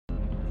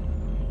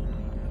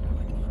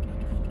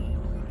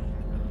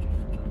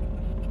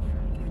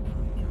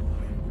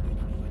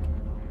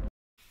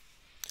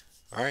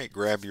Alright,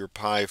 grab your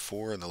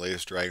Pi4 and the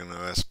latest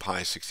DragonOS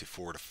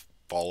Pi64 to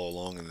follow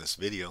along in this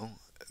video.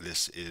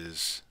 This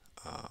is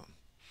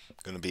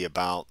going to be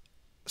about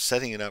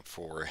setting it up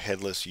for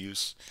headless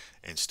use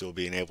and still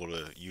being able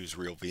to use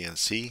Real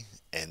VNC,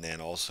 and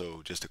then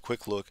also just a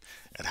quick look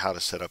at how to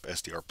set up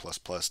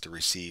SDR++ to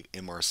receive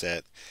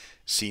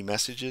Inmarsat-C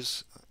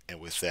messages. And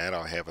with that,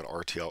 I have an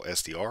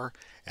RTLSDR,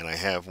 and I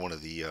have one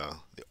of the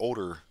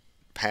older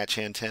patch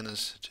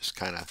antennas just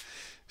kind of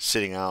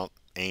sitting out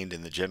aimed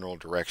in the general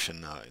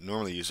direction. I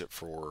normally use it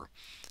for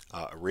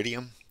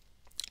Iridium,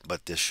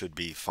 but this should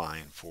be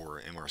fine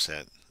for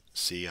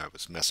Inmarsat-C. I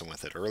was messing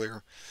with it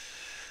earlier.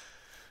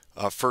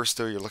 First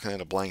though, you're looking at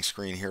a blank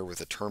screen here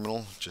with a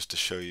terminal. Just to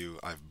show you,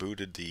 I've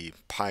booted the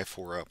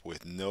Pi4 up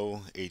with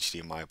no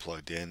HDMI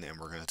plugged in, and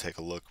we're going to take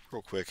a look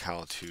real quick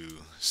how to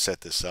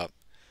set this up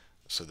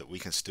so that we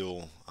can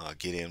still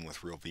get in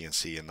with Real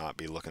VNC and not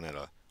be looking at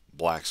a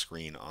black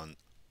screen on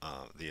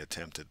the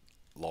attempted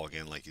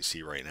login like you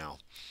see right now.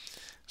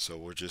 So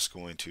we're just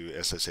going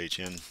to SSH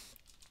in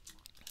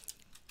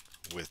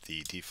with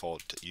the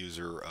default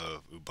user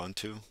of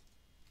Ubuntu.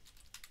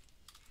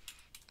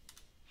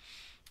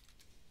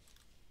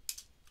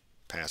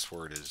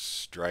 Password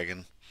is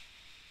Dragon.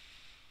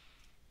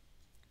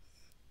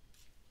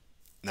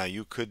 Now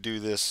you could do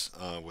this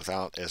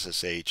without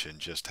SSH and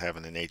just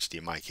having an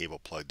HDMI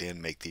cable plugged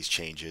in, make these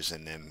changes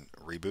and then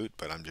reboot,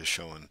 but I'm just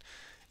showing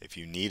if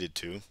you needed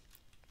to,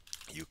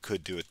 you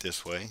could do it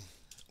this way.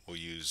 We'll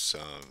use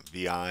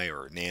VI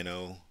or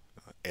Nano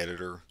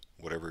editor,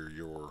 whatever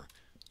you're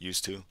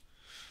used to,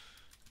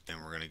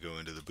 and we're going to go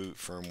into the boot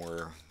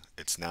firmware.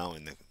 It's now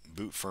in the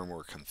boot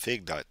firmware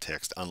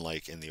config.txt,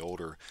 unlike in the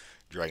older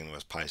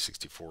DragonOS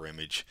Pi64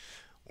 image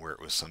where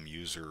it was some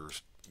user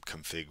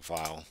config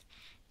file,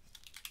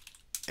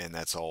 and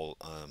that's all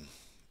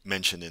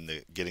mentioned in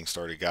the getting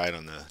started guide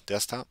on the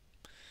desktop.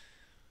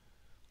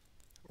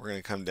 We're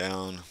going to come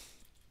down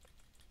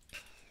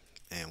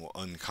and we'll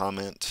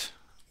uncomment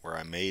where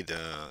I made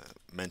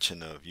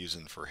mention of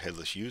using for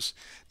headless use.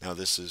 Now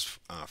this is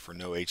for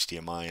no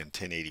HDMI and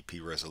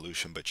 1080p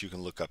resolution, but you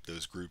can look up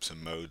those groups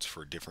and modes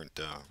for different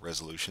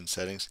resolution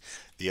settings.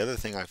 The other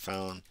thing I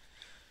found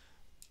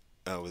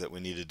that we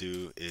need to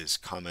do is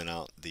comment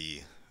out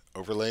the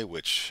overlay,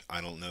 which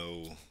I don't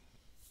know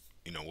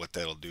what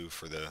that'll do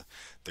for the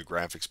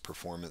graphics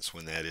performance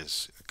when that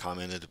is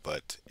commented,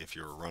 but if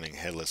you're running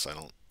headless,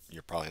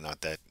 you're probably not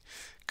that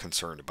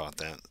concerned about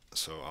that.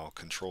 So I'll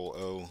Control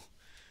O,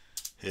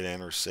 hit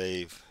enter,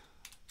 save,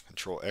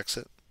 Control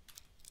exit,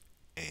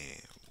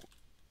 and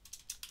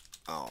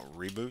I'll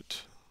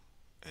reboot,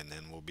 and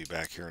then we'll be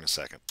back here in a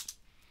second.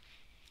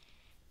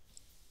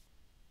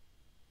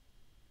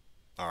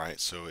 Alright,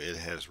 so it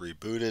has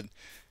rebooted.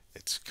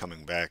 It's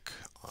coming back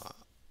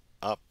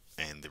up,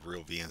 and the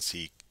Real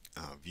VNC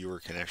viewer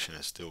connection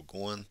is still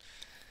going.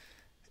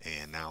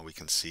 And now we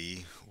can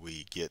see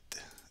we get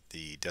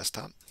the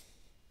desktop.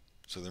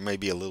 So there may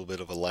be a little bit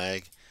of a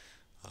lag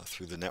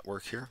through the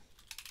network here,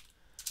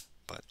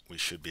 but we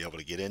should be able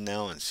to get in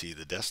now and see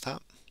the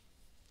desktop.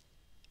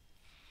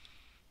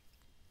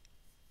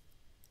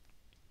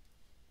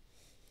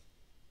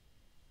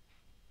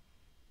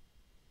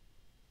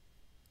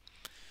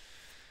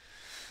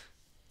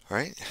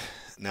 Alright,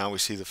 now we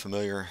see the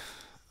familiar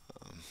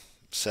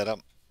setup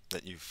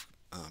that you've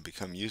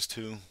become used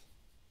to.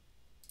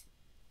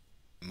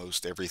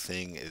 Most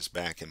everything is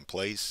back in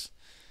place,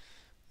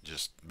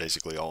 just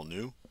basically all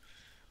new.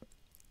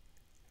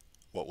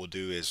 What we'll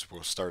do is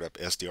we'll start up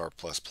SDR++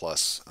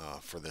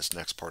 for this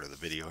next part of the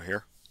video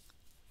here.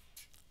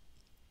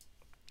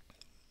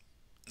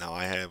 Now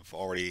I have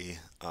already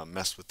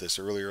messed with this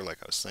earlier. Like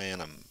I was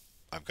saying,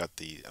 I've got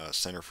the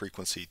center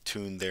frequency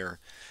tuned there,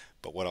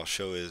 but what I'll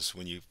show is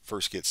when you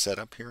first get set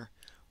up here,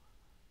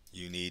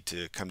 you need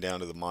to come down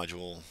to the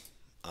module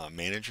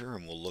manager,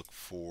 and we'll look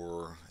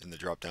for, in the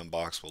drop down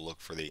box, we'll look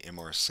for the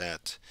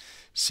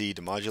Inmarsat-C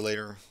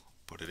demodulator,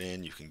 put it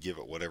in. You can give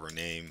it whatever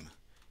name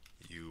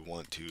you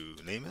want to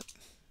name it.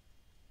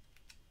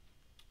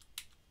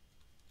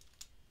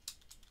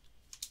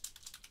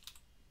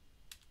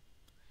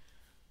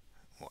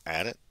 We'll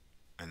add it,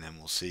 and then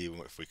we'll see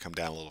if we come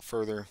down a little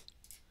further,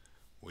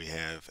 we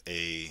have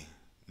a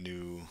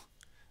new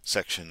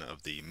section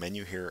of the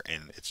menu here,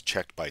 and it's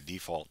checked by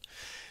default.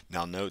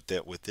 Now note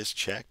that with this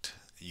checked,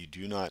 you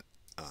do not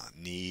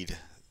need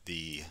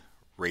the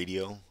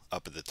radio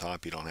up at the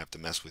top. You don't have to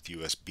mess with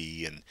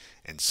USB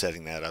and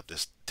setting that up.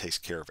 This takes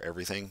care of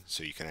everything,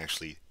 so you can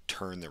actually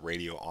turn the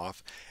radio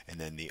off, and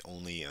then the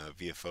only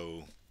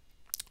VFO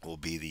will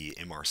be the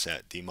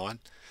Inmarsat demod.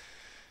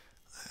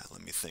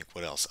 Let me think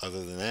what else.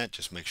 Other than that,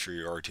 just make sure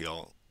your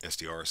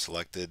RTLSDR is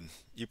selected.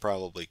 You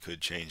probably could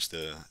change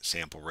the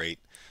sample rate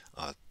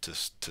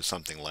to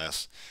something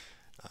less.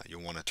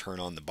 You'll want to turn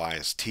on the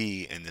bias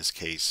T. In this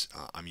case,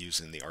 I'm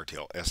using the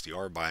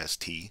RTLSDR bias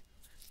T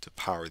to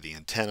power the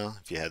antenna.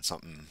 If you had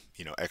something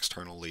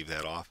external, leave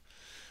that off.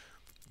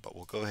 But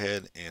we'll go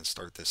ahead and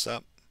start this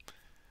up.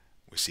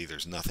 We see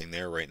there's nothing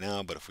there right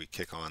now, but if we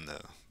kick on the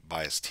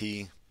bias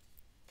T,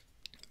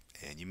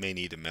 and you may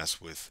need to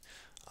mess with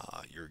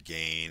your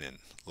gain and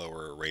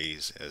lower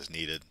arrays as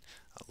needed.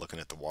 Looking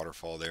at the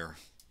waterfall there,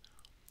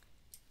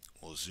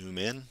 we'll zoom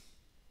in.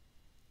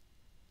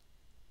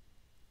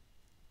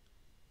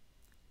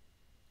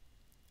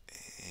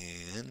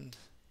 And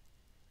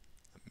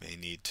I may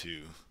need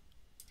to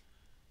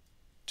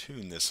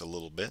tune this a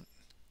little bit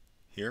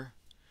here.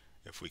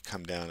 If we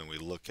come down and we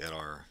look at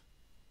our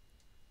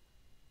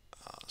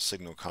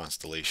signal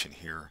constellation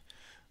here,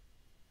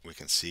 we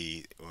can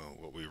see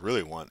what we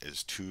really want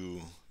is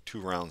two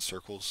round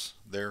circles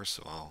there.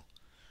 So I'll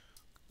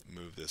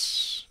move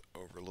this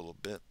over a little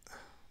bit.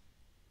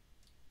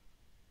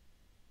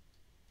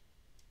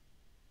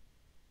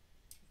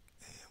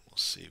 And we'll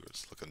see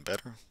what's looking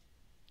better.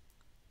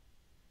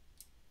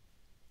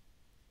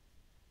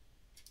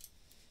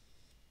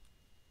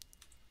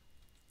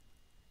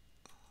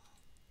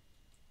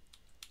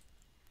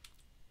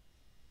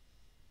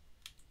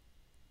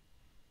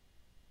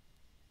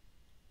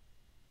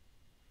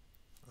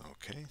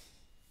 Okay,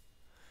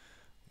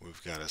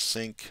 we've got a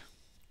sync,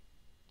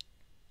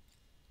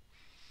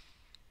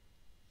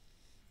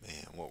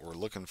 and what we're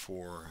looking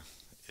for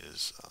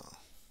is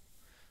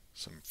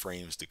some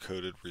frames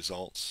decoded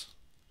results.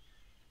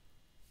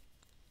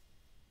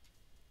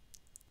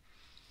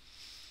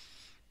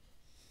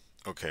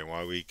 Okay,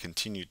 while we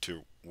continue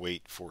to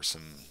wait for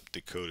some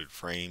decoded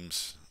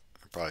frames,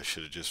 I probably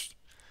should have just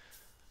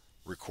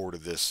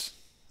recorded this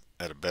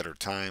at a better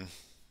time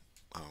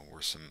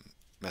where some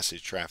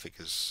message traffic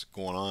is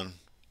going on.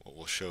 What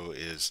we'll show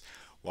is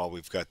while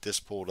we've got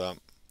this pulled up,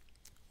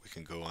 we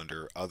can go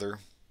under Other,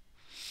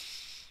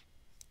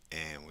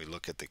 and we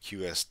look at the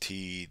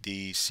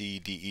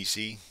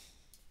QSTDCDEC.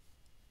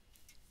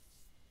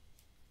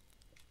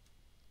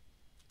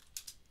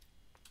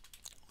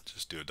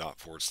 Just do a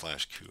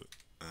 ./Q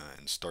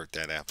and start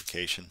that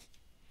application.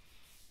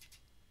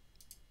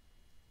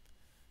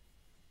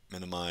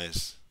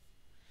 Minimize.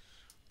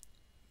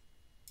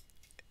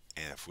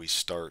 And if we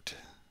start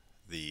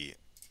the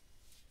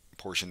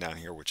portion down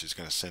here, which is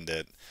going to send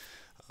that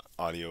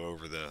audio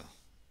over the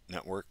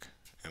network,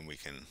 and we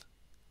can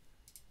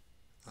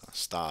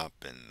stop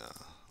and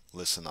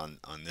listen on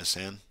this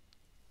end.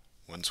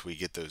 Once we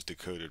get those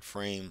decoded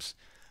frames,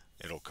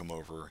 it'll come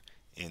over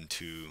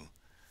into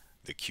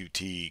the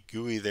QT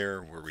GUI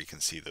there where we can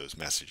see those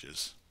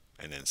messages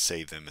and then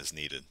save them as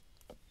needed.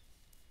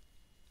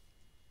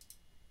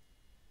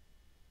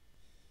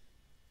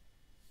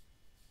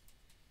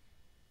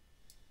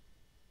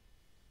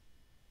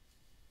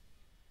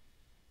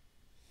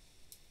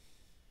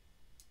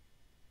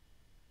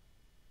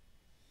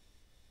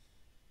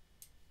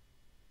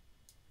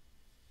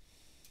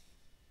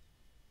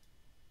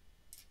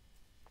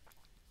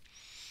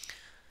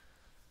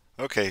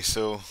 Okay,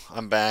 so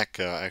I'm back.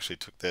 I actually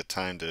took that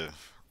time to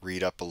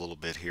read up a little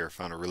bit here.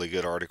 Found a really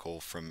good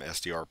article from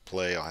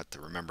SDRPlay. I'll have to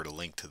remember to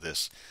link to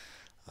this.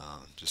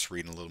 Just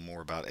reading a little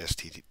more about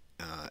STDC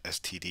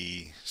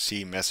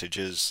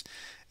messages,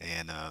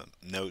 and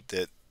note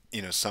that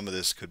some of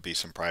this could be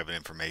some private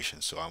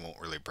information, so I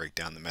won't really break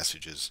down the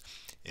messages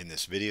in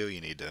this video. You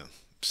need to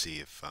see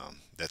if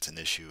that's an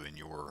issue in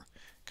your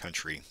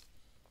country.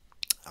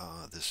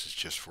 This is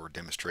just for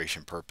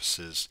demonstration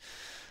purposes.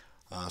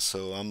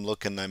 So I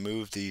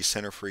moved the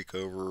center freak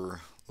over.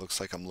 Looks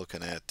like I'm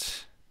looking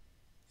at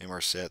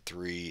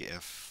Inmarsat-C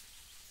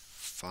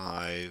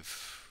F5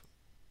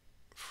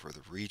 for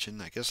the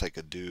region. I guess I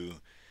could do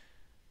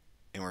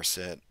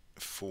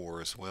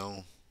Inmarsat-4 as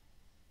well.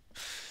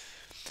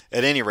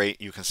 At any rate,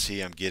 you can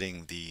see I'm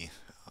getting the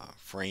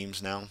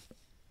frames now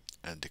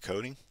and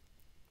decoding,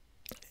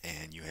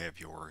 and you have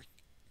your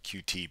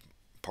QT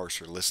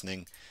Parser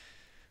listening.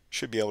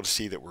 Should be able to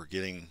see that we're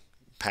getting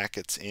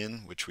packets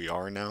in, which we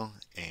are now,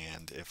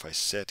 and if I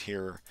sit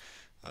here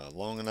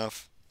long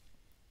enough,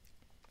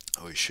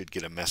 we should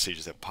get a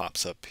message that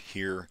pops up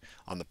here.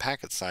 On the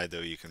packet side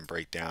though, you can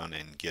break down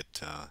and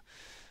get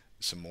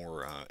some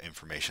more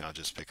information. I'll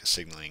just pick a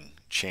signaling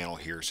channel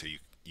here so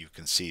you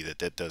can see that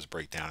that does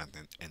break down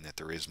and that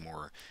there is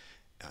more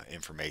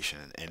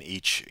information, and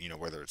each,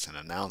 whether it's an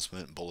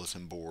announcement,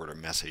 bulletin board, or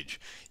message,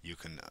 you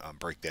can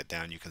break that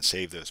down. You can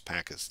save those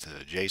packets to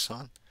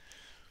JSON.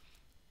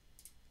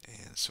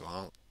 And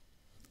so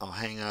I'll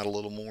hang out a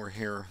little more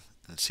here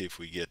and see if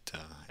we get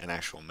an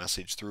actual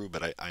message through,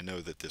 but I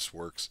know that this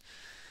works.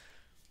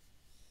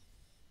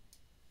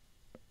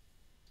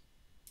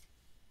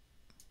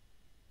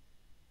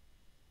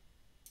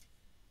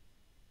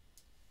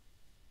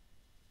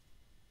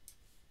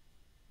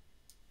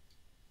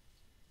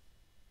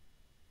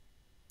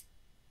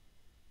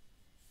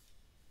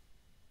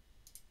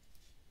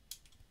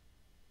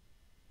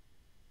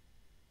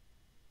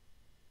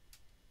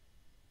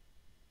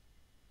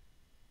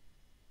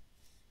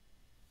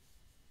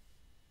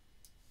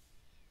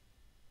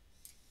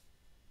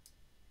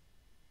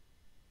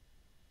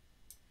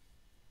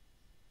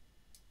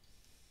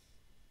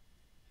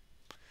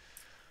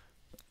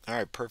 All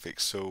right,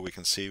 perfect. So we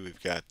can see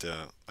we've got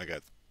I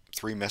got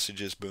 3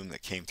 messages, boom,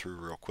 that came through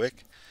real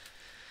quick.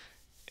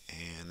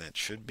 And that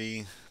should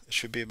be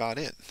about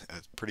it.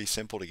 It's pretty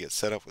simple to get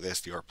set up with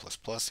SDR++.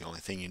 The only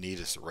thing you need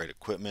is the right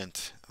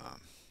equipment.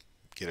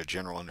 Get a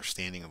general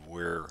understanding of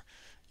where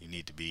you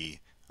need to be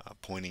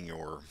pointing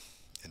your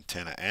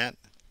antenna at.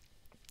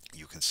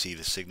 You can see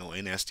the signal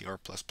in SDR++,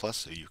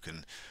 so you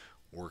can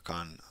work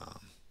on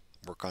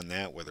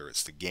that, whether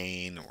it's the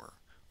gain or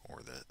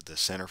the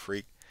center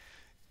freak.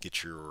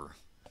 Get your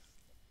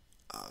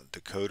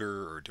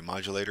decoder or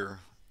demodulator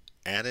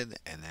added,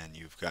 and then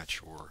you've got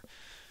your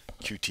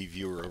QT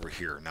viewer over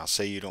here. Now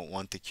say you don't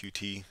want the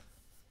QT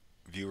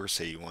viewer,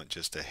 say you want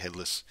just a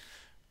headless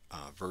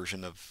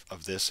version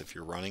of this. If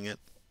you're running it,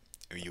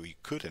 you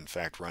could in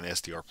fact run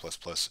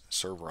SDR++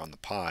 server on the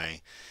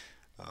Pi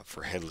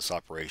for headless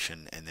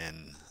operation, and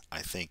then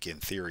I think in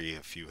theory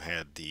if you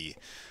had the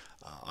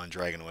on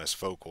DragonOS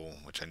Focal,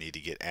 which I need to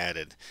get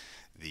added,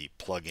 the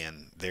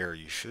plug-in there,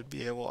 you should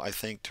be able, I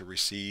think, to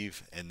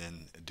receive and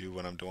then do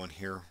what I'm doing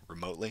here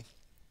remotely.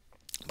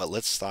 But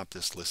let's stop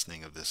this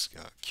listening of this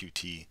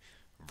QT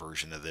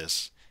version of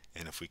this,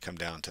 and if we come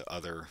down to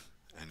other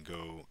and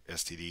go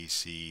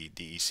STDC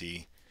DEC,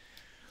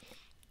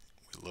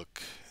 we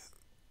look,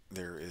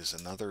 there is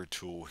another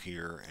tool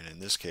here, and in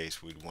this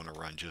case we'd want to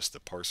run just the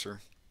parser.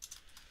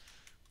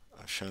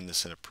 I've shown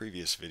this in a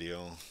previous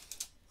video.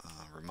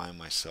 Remind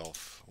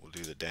myself, we'll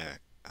do the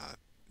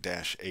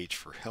dash H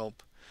for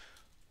help.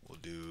 We'll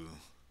do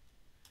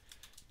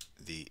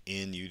the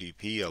in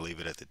UDP, I'll leave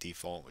it at the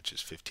default, which is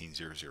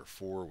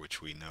 15004,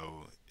 which we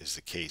know is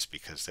the case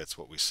because that's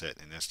what we set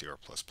in SDR++.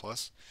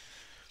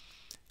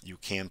 You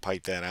can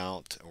pipe that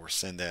out or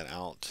send that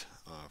out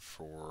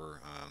for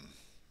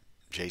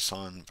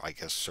JSON, I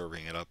guess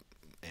serving it up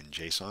in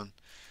JSON.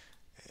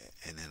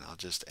 And then I'll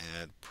just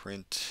add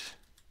print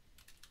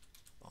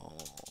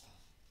all.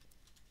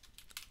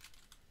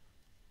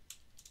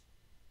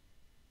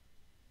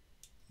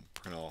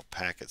 Print all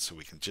packets so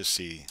we can just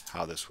see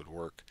how this would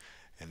work.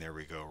 And there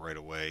we go, right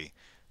away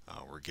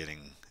we're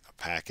getting a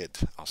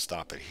packet. I'll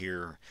stop it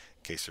here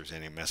in case there's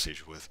any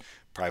message with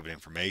private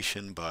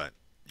information, but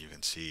you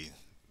can see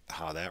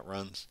how that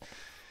runs.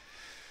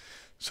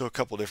 So a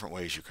couple different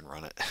ways you can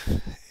run it.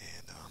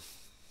 And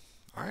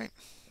alright,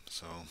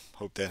 so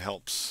hope that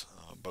helps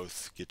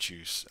both get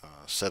you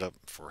set up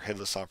for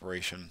headless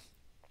operation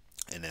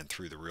and then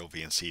through the Real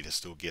VNC to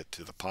still get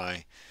to the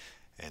Pi,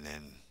 and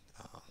then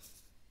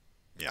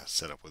yeah,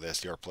 set up with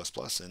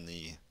SDR++ and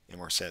the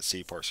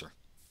Inmarsat-C parser.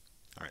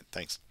 All right,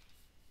 thanks.